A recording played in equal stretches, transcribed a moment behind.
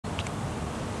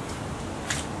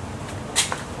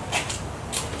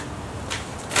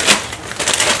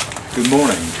Good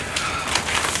morning.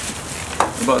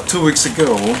 About 2 weeks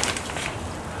ago,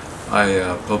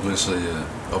 I published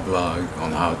a blog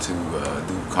on how to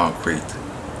do concrete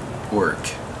work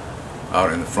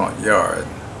out in the front yard.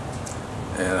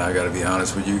 And I gotta be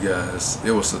honest with you guys,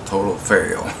 it was a total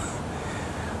fail.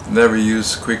 Never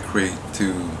used Quikrete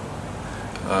to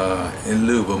in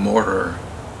lieu of a mortar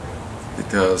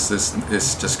because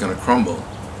it's just gonna crumble,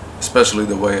 especially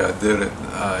the way I did it.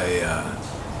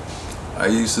 I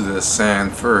used the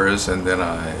sand first, and then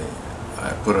I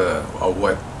put a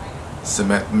wet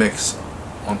cement mix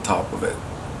on top of it,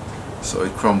 so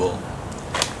it crumbled.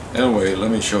 Anyway, let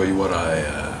me show you what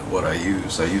I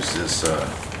use. I use this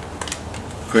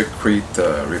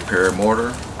Quikrete repair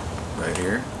mortar right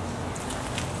here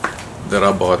that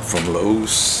I bought from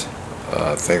Lowe's.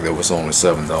 I think that was only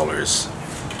 $7,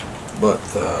 but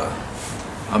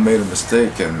I made a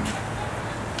mistake in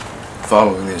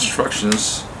following the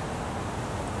instructions.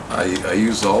 I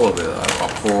used all of it. I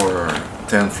pour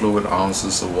 10 fluid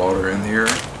ounces of water in here.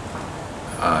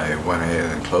 I went ahead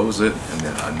and closed it, and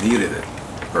then I kneaded it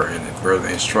per the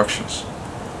instructions.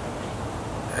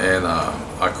 And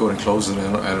I couldn't close it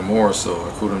anymore, so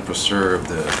I couldn't preserve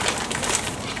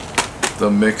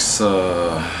the mix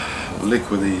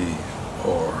liquidy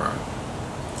or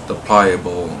the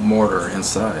pliable mortar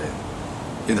inside.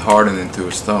 It hardened into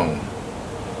a stone.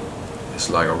 It's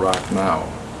like a rock now.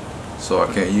 So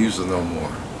I can't use it no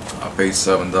more. I paid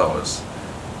 $7.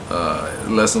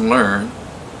 Lesson learned.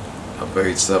 I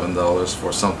paid $7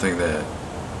 for something that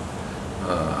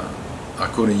I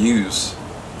couldn't use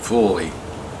fully.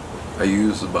 I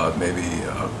used about maybe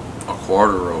a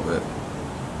quarter of it,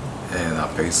 and I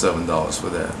paid $7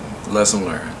 for that. Lesson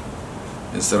learned.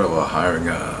 Instead of hiring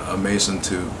a mason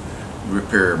to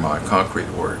repair my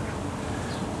concrete work.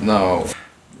 Now,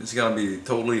 it's gonna be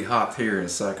totally hot here in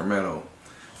Sacramento.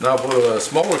 Now for the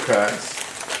smaller cracks,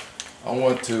 I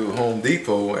went to Home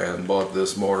Depot and bought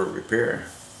this mortar repair.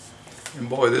 And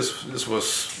boy, this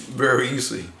was very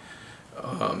easy.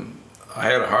 I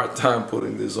had a hard time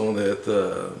putting this on that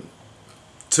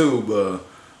tube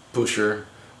pusher,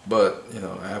 but you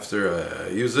know, after I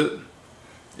used it,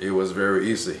 it was very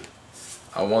easy.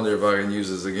 I wonder if I can use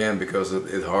this again because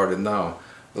it hardened now.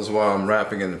 That's why I'm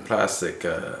wrapping it in plastic,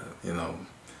 you know,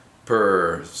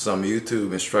 per some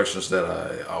YouTube instructions that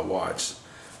I watched.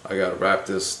 I got to wrap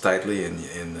this tightly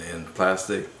in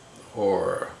plastic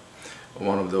or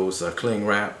one of those cling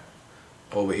wrap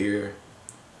over here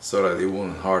so that it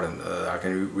won't harden. I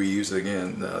can reuse it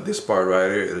again. This part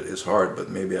right here is hard, but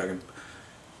maybe I can,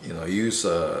 you know, use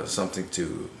something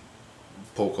to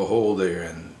poke a hole there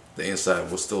and the inside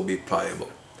will still be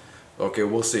pliable. Okay,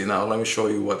 we'll see. Now let me show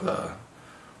you what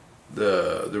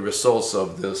the results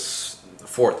of this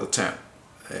fourth attempt,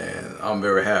 and I'm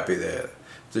very happy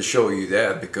to show you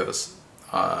that because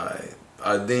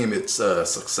I deem it's a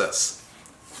success.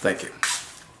 Thank you.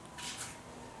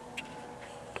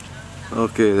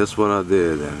 Okay, that's what I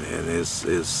did, and it's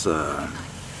a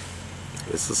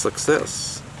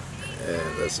success,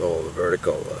 and that's all the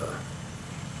vertical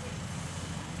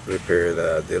repair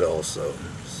that I did also.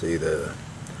 See, the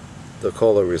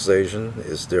colorization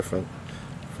is different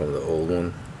from the old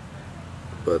one,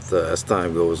 but as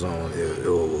time goes on, it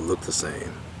will look the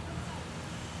same.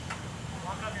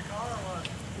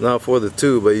 Now for the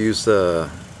tube, I use that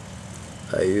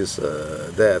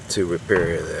to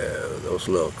repair those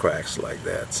little cracks like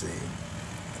that. See,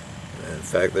 in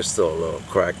fact, there's still a little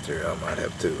crack there. I might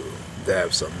have to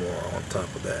dab some more on top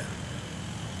of that.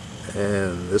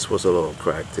 And this was a little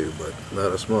crack too, but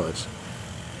not as much.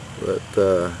 But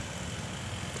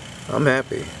I'm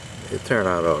happy. It turned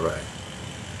out all right.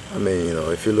 I mean, you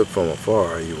know, if you look from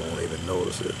afar, you won't even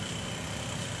notice it.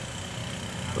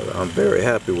 But I'm very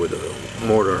happy with the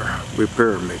mortar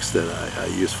repair mix that I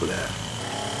use for that.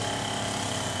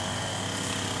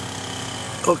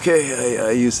 Okay,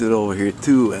 I use it over here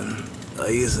too, and I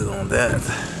use it on that.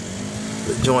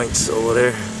 The joints over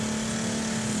there.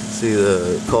 See,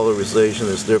 the colorization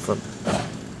is different,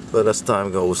 but as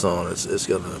time goes on, it's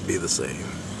gonna be the same.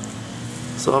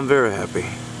 So I'm very happy.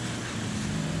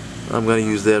 I'm gonna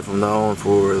use that from now on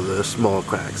for the small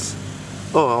cracks.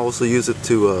 Oh, I also use it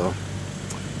to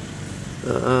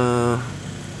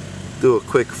do a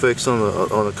quick fix on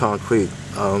the concrete.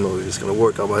 I don't know if it's gonna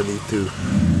work. I might need to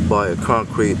buy a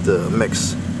concrete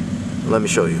mix. Let me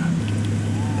show you.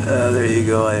 There you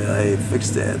go. I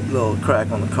fixed that little crack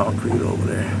on the concrete over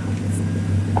there.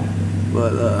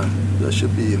 But that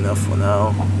should be enough for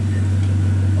now.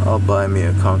 I'll buy me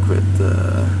a concrete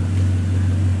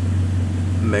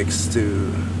mix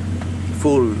to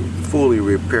fully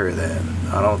repair that.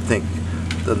 I don't think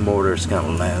the motor is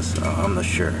gonna last. I'm not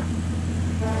sure.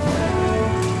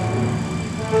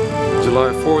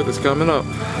 July 4th is coming up.